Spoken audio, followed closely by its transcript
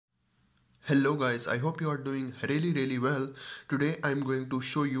Hello guys, I hope you are doing really well. Today I'm going to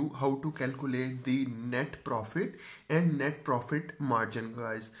show you how to calculate the net profit and net profit margin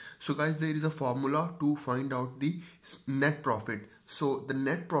guys. So guys, there is a formula to find out the net profit. So the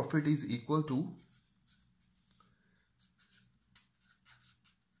net profit is equal to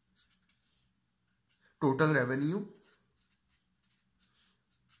total revenue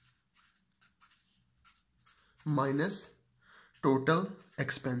minus total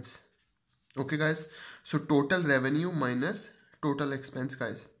expense. Okay guys, so total revenue minus total expense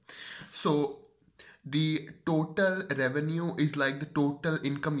guys. So the total revenue is like the total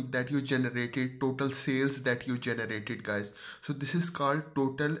income that you generated, total sales that you generated guys. So this is called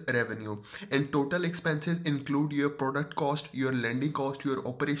total revenue, and total expenses include your product cost, your lending cost, your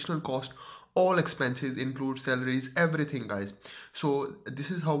operational cost. All expenses include salaries, everything guys. So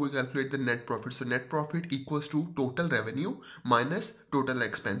this is how we calculate the net profit. So net profit equals to total revenue minus total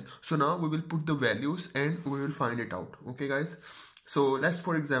expense. So now we will put the values and we will find it out. Okay guys, so let's,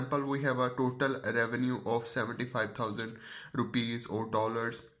 for example, we have a total revenue of 75,000 rupees or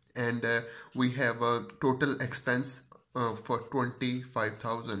dollars, and we have a total expense for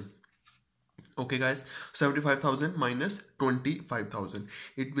 25,000. Okay guys, 75,000 minus 25,000,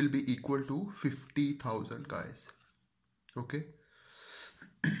 it will be equal to 50,000 guys. Okay,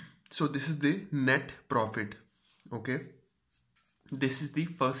 so this is the net profit. Okay, this is the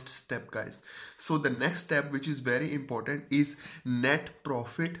first step guys. So the next step, which is very important, is net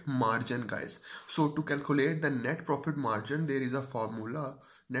profit margin guys. So to calculate the net profit margin, there is a formula.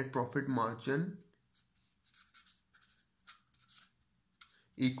 Net profit margin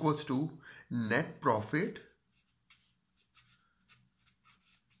equals to net profit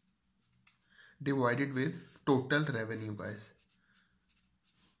divided with total revenue guys,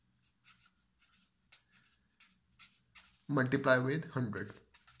 multiply with 100.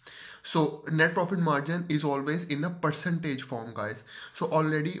 So net profit margin is always in the percentage form guys. So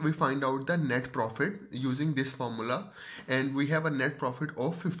already we find out the net profit using this formula, and we have a net profit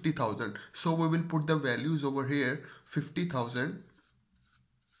of 50,000. So we will put the values over here, 50,000.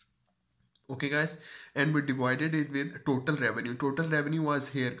 Okay guys, and we divided it with total revenue. Total revenue was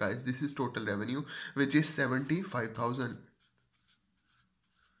here guys, this is total revenue, which is 75,000.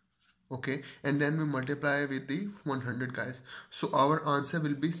 Okay, and then we multiply with the 100 guys. So our answer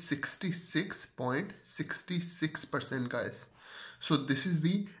will be 66.66% guys. So this is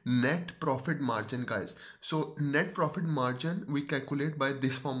the net profit margin guys. So net profit margin we calculate by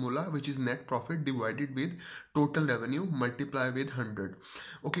this formula, which is net profit divided with total revenue multiply with 100.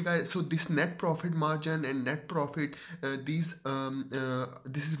 Okay guys, so this net profit margin and net profit, this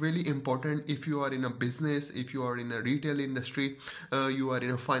is really important if you are in a business, if you are in a retail industry, you are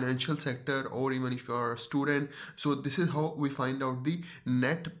in a financial sector, or even if you are a student. So this is how we find out the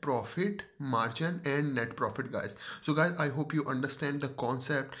net profit margin and net profit guys. So guys, I hope you understand the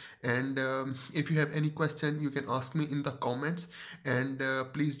concept, and if you have any question, you can ask me in the comments, and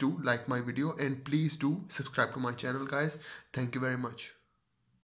please do like my video and please do subscribe to my channel guys. Thank you very much.